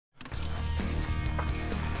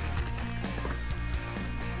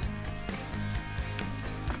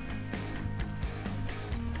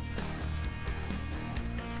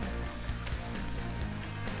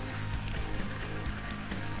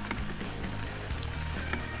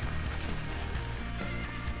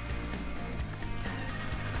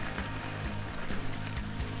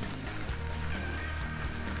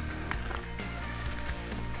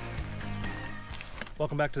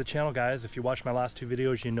Welcome back to the channel, guys. If you watched my last two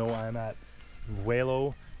videos, you know I'm at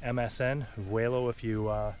Velo MSM. Velo, if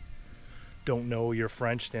you don't know your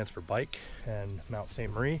French, stands for bike, and Mont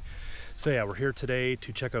Sainte-Marie. So yeah, we're here today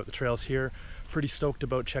to check out the trails here. Pretty stoked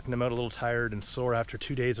about checking them out. A little tired and sore after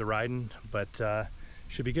 2 days of riding, but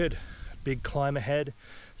should be good. Big climb ahead,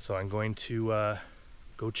 so I'm going to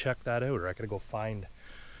go check that out, or I gotta go find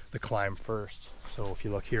the climb first. So if you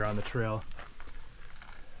look here on the trail,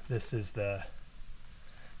 this is the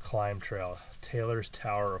climb trail,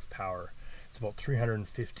 𝗩𝗘𝗟𝗢𝗢. It's about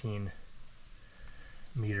 315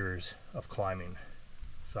 meters of climbing.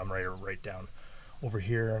 So I'm right down over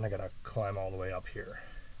here, and I gotta climb all the way up here.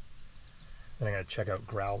 Then I gotta check out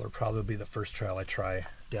Growler, probably be the first trail I try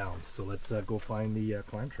down. So let's go find the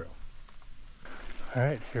climb trail. All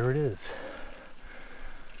right, here it is.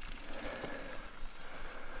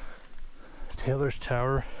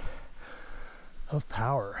 𝗩𝗘𝗟𝗢𝗢.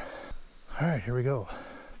 All right, here we go.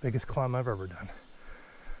 Biggest climb I've ever done.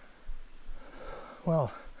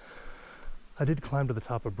 Well, I did climb to the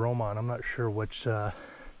top of Bromont. I'm not sure which is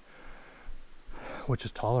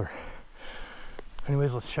taller.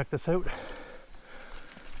 Anyways, let's check this out.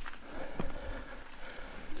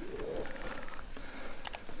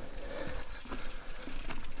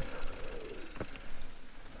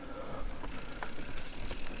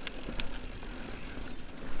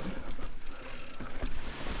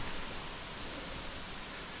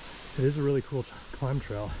 It is a really cool climb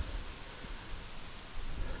trail.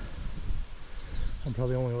 I'm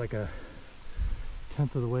probably only like a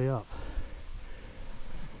 1/10 of the way up.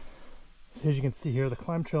 So as you can see here, the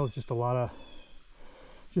climb trail is just a lot of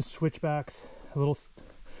switchbacks, a little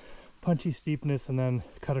punchy steepness, and then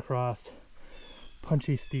cut across,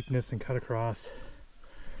 punchy steepness and cut across.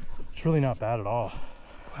 It's really not bad at all.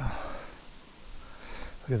 Wow.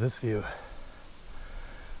 Look at this view. I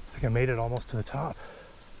think I made it almost to the top.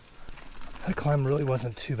 That climb really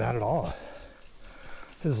wasn't too bad at all.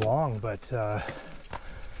 It was long, but I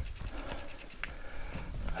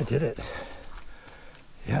did it.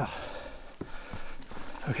 Yeah.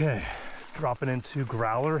 Okay, dropping into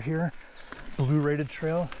Growler here, blue rated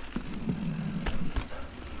trail.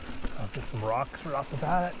 I'll get some rocks right off the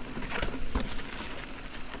bat.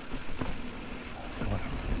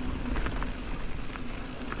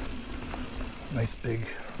 Nice big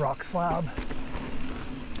rock slab.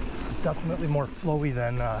 It's definitely more flowy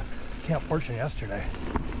than Camp Fortune yesterday.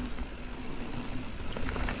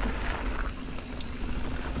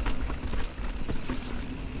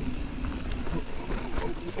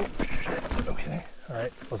 Okay, all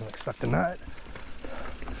right, wasn't expecting that.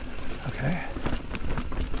 Okay.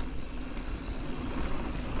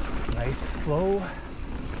 Nice flow.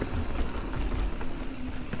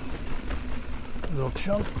 A little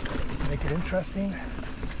chunk, make it interesting.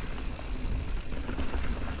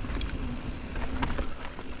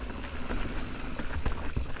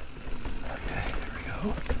 Okay, here we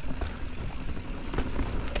go.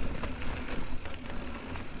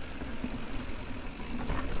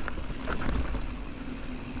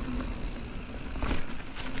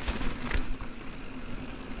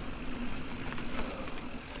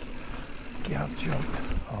 Gap jump.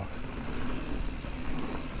 Oh.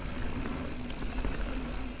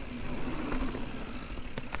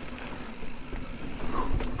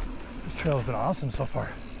 This trail has been awesome so far.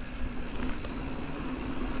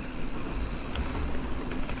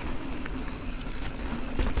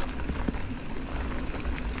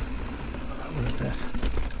 What is this?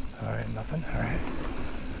 All right, nothing. All right.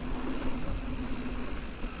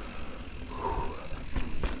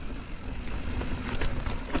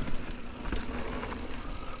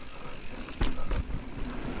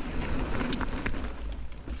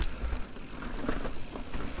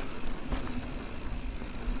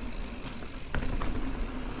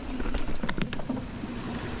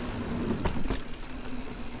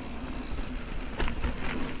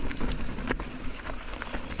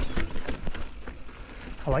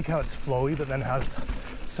 I like how it's flowy, but then has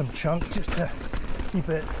some chunk just to keep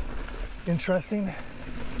it interesting.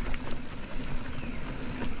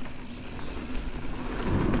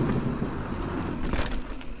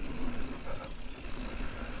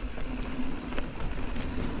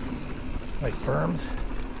 Nice berms.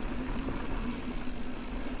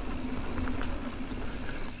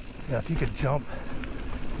 Yeah, if you could jump,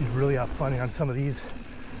 you'd really have fun on some of these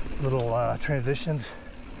little transitions.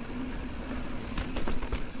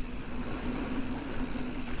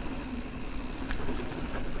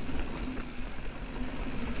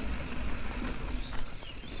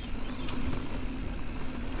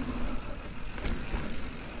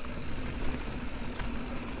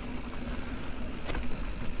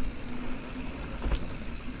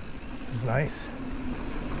 nice.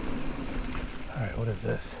 All right, what is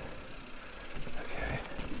this? Okay.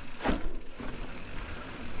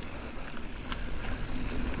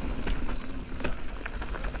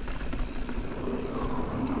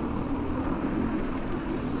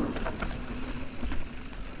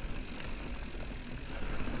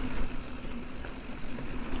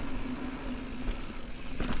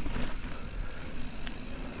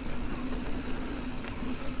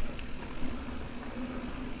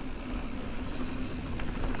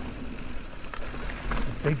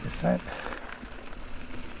 Big descent.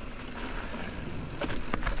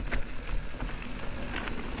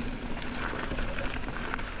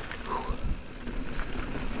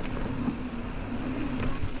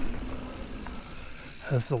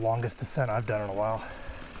 This is the longest descent I've done in a while.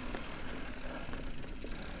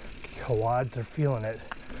 Quads are feeling it.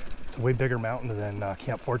 It's a way bigger mountain than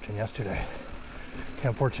Camp Fortune yesterday.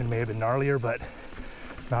 Camp Fortune may have been gnarlier, but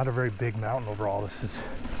not a very big mountain overall. This is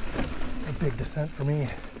a big descent for me.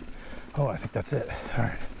 Oh, I think that's it. All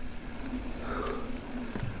right.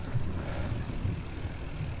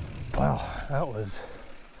 Wow, that was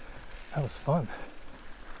fun.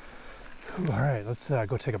 Whew, all right, let's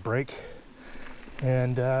go take a break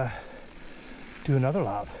and do another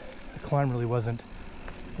lap. The climb really wasn't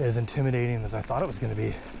as intimidating as I thought it was going to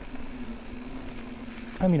be.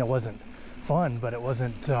 I mean, it wasn't fun, but it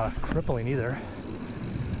wasn't crippling either.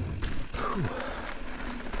 Whew.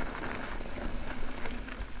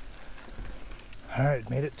 All right,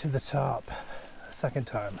 made it to the top a second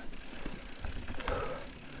time.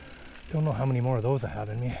 Don't know how many more of those I have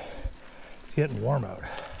in me. It's getting warm out.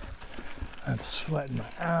 I'm sweating my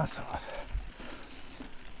ass off.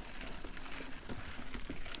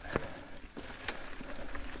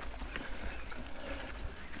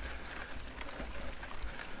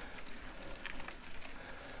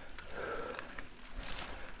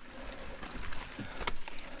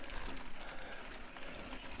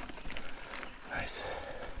 Nice.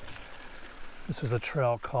 This is a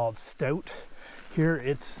trail called 𝗩𝗘𝗟𝗢. Here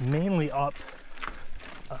it's mainly up,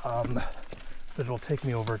 but it'll take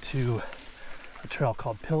me over to a trail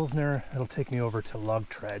called Pilsner. It'll take me over to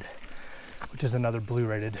𝗩𝗘𝗟𝗢𝗙, which is another blue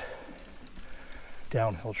rated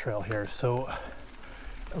downhill trail here. So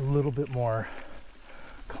a little bit more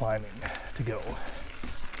climbing to go.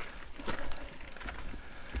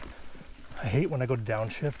 I hate when I go to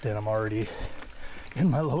downshift and I'm already in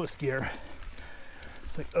my lowest gear.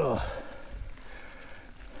 It's like, ugh.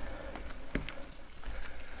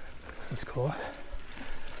 This is cool.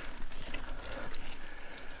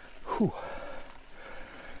 Whew.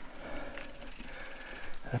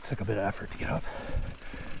 That took a bit of effort to get up.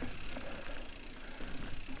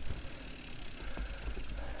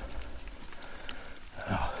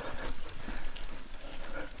 Oh.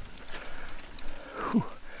 Whew.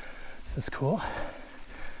 This is cool.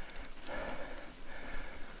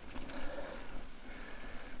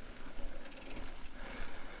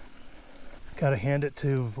 Gotta hand it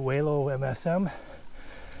to Velo MSM,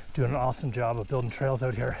 doing an awesome job of building trails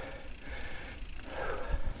out here.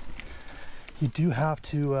 You do have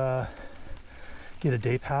to get a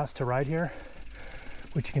day pass to ride here,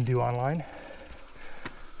 which you can do online.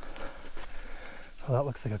 Oh, that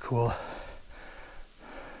looks like a cool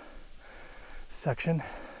section.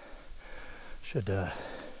 Should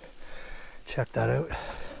check that out.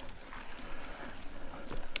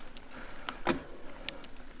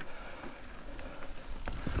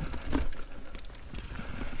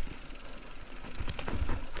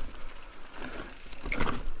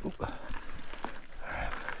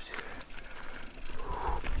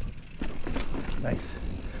 Nice.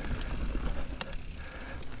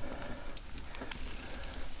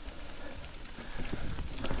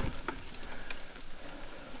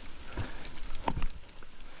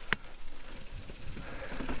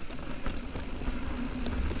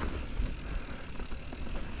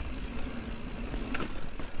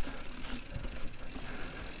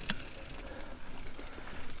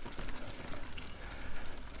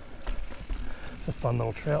 It's a fun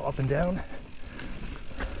little trail up and down.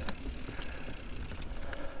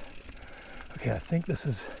 Okay, I think this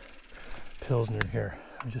is Pilsner here.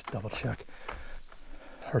 Let me just double check.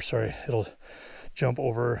 Or sorry, it'll jump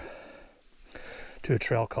over to a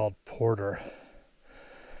trail called Porter.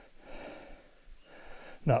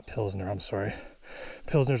 Not Pilsner, I'm sorry.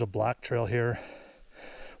 Pilsner's a black trail here.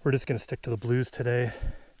 We're just gonna stick to the blues today.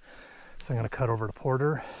 So I'm gonna cut over to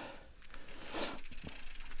Porter,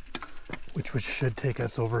 which should take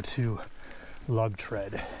us over to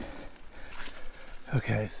𝗩𝗘𝗟𝗢𝗙.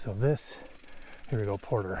 Okay, so this, here we go,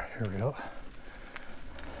 Porter, here we go.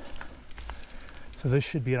 So this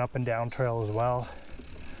should be an up and down trail as well.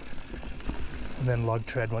 And then lug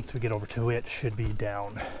tread, once we get over to it, should be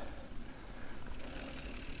down.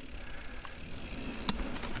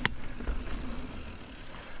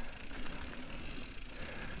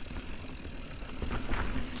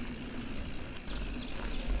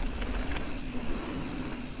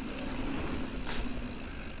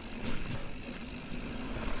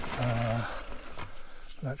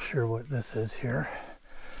 Not sure what this is here.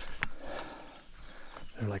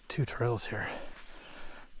 There are like two trails here.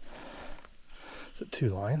 Is it two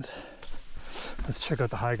lines? Let's check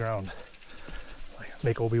out the high ground. Like,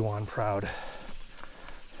 make Obi-Wan proud.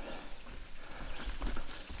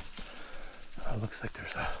 Oh, it looks like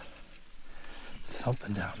there's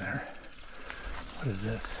something down there. What is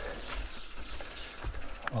this?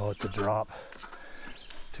 Oh, it's a drop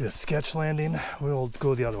to a sketch landing. We'll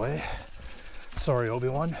go the other way. Sorry,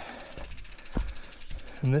 Obi-Wan.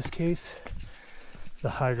 In this case, the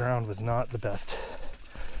high ground was not the best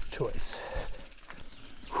choice.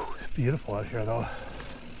 Whew, it's beautiful out here though.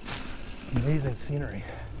 Amazing scenery.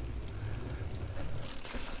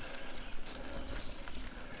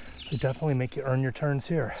 They definitely make you earn your turns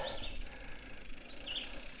here.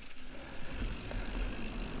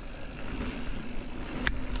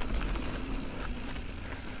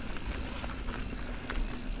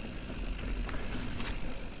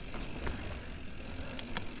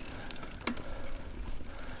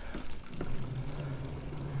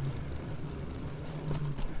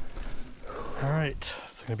 Alright,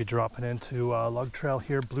 so I'm going to be dropping into lug trail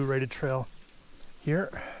here, blue rated trail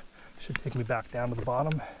here. Should take me back down to the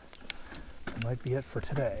bottom. That might be it for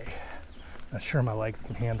today. Not sure my legs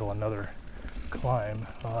can handle another climb.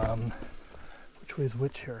 Which way is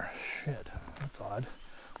which here? Shit, that's odd.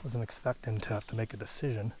 Wasn't expecting to have to make a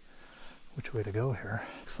decision which way to go here.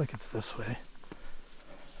 Looks like it's this way.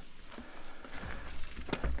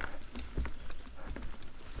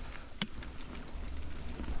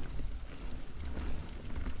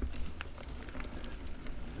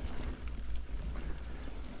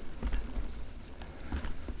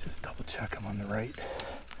 Check I'm on the right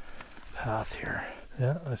path here.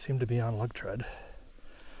 Yeah, I seem to be on lug tread.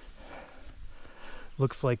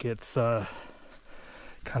 Looks like it's kind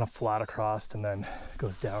of flat across and then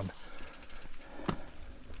goes down.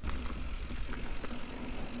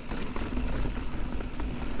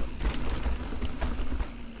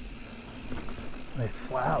 Nice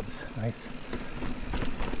slabs, nice.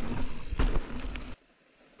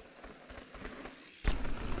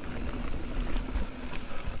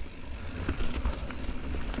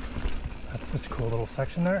 Such a cool little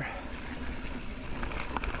section there.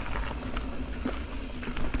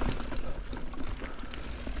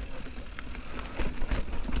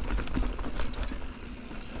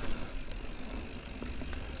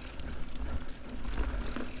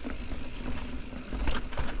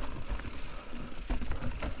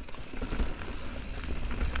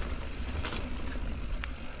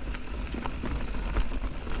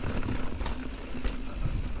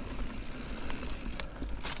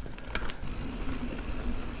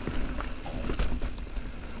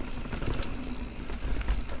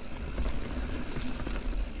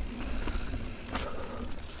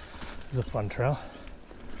 This is a fun trail.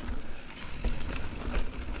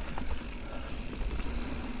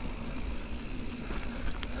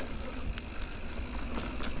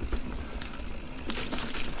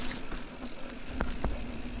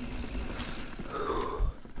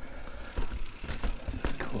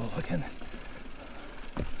 This is cool looking.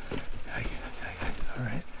 All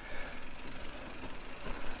right.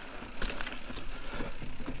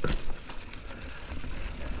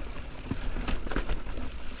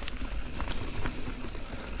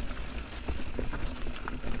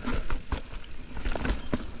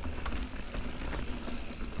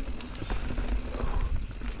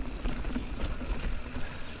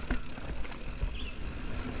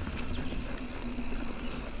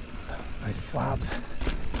 Nice slabs.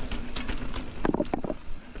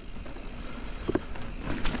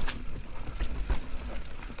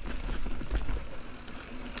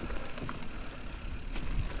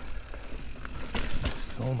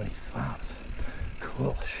 So many slabs.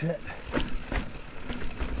 Cool shit.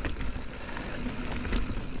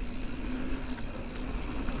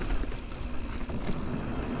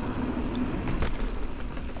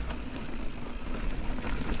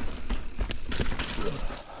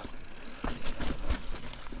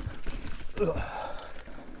 Ugh.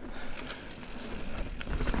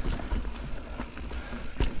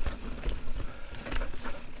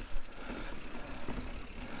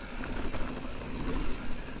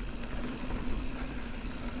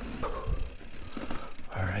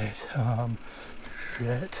 All right,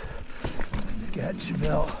 shit,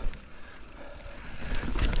 Sketchville.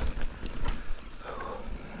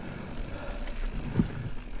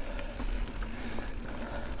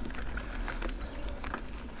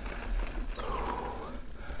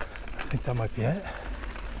 that might be it.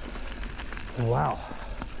 Wow.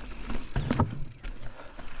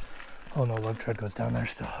 Oh no, lug tread goes down there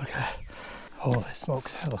still. Okay. Holy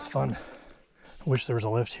smokes, that was fun. I wish there was a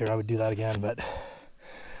lift here. I would do that again, but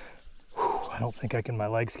whew, I don't think my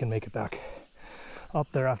legs can make it back up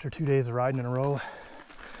there after 2 days of riding in a row.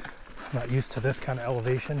 I'm not used to this kind of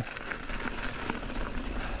elevation.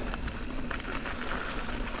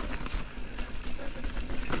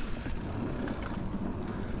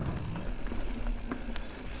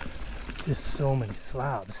 Just so many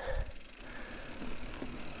slabs.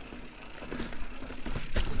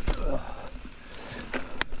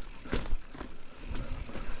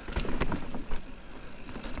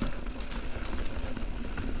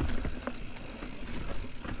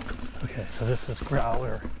 Okay, so this is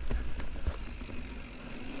Growler,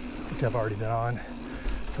 which I've already been on.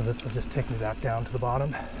 So this will just take me back down to the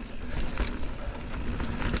bottom.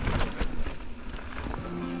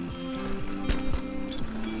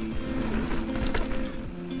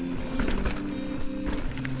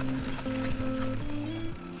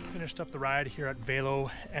 Finished up the ride here at Velo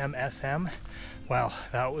MSM. Wow,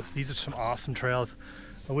 these are some awesome trails.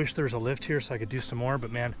 I wish there was a lift here so I could do some more,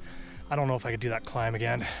 but man, I don't know if I could do that climb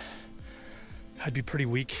again. I'd be pretty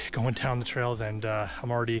weak going down the trails, and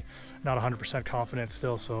I'm already not 100% confident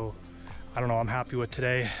still, so I don't know. I'm happy with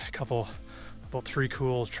today. About 3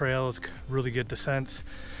 cool trails, really good descents,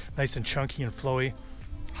 nice and chunky and flowy.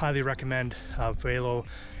 Highly recommend Velo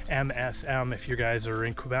MSM if you guys are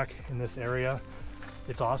in Quebec, in this area.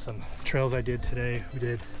 It's awesome. The trails I did today, we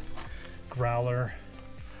did Growler,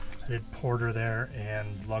 I did Porter there,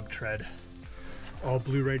 and Lug Tread. All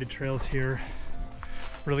blue rated trails here.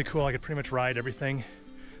 Really cool. I could pretty much ride everything.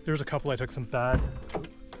 There's a couple I took some bad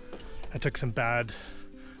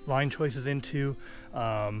line choices into.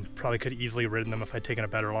 Probably could have easily ridden them if I'd taken a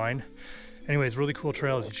better line. Anyways, really cool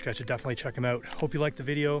trails. You guys should definitely check them out. Hope you liked the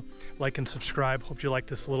video. Like and subscribe. Hope you like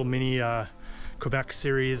this little mini Quebec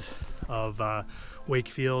series of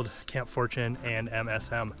Wakefield, Camp Fortune, and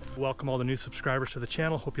MSM. Welcome all the new subscribers to the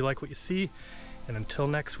channel. Hope you like what you see. And until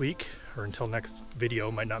next week, or until next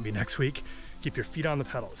video, might not be next week, keep your feet on the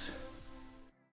pedals.